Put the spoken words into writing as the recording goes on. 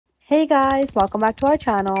Hey guys, welcome back to our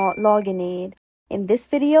channel, Login Aid. In this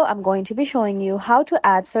video, I'm going to be showing you how to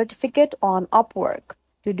add certificate on Upwork.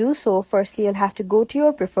 To do so, firstly, you'll have to go to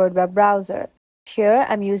your preferred web browser. Here,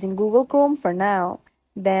 I'm using Google Chrome for now.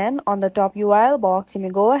 Then, on the top URL box, you may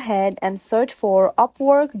go ahead and search for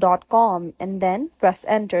upwork.com and then press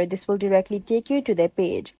enter. This will directly take you to their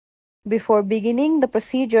page. Before beginning the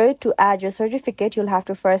procedure to add your certificate, you'll have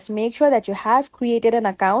to first make sure that you have created an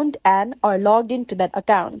account and are logged into that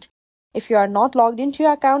account. If you are not logged into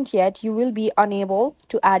your account yet, you will be unable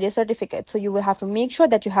to add your certificate. So you will have to make sure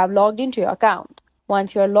that you have logged into your account.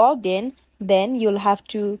 Once you're logged in, then you'll have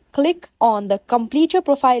to click on the complete your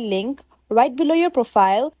profile link right below your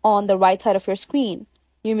profile on the right side of your screen.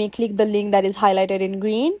 You may click the link that is highlighted in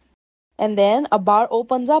green, and then a bar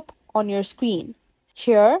opens up on your screen.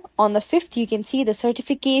 Here on the fifth, you can see the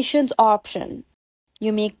certifications option.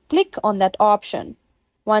 You may click on that option.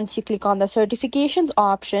 Once you click on the certifications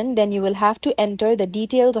option, then you will have to enter the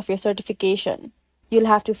details of your certification. You'll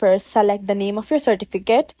have to first select the name of your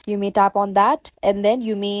certificate. You may tap on that, and then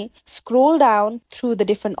you may scroll down through the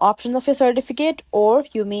different options of your certificate, or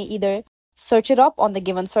you may either search it up on the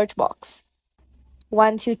given search box.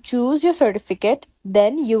 Once you choose your certificate,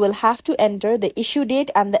 then you will have to enter the issue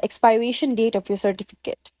date and the expiration date of your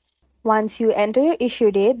certificate. Once you enter your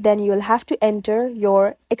issue date, then you will have to enter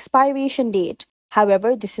your expiration date.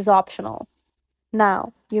 However, this is optional.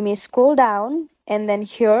 Now, you may scroll down, and then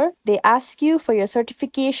here they ask you for your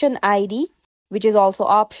certification ID, which is also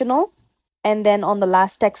optional. And then on the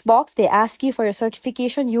last text box, they ask you for your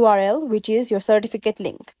certification URL, which is your certificate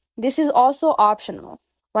link. This is also optional.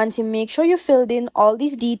 Once you make sure you filled in all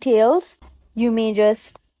these details, you may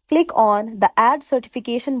just click on the Add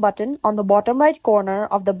Certification button on the bottom right corner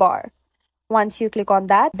of the bar. Once you click on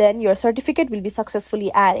that, then your certificate will be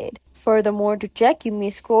successfully added. Furthermore, to check, you may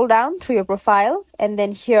scroll down through your profile, and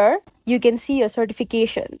then here you can see your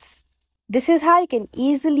certifications. This is how you can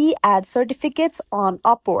easily add certificates on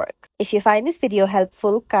Upwork. If you find this video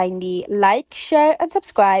helpful, kindly like, share, and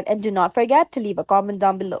subscribe, and do not forget to leave a comment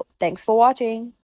down below. Thanks for watching.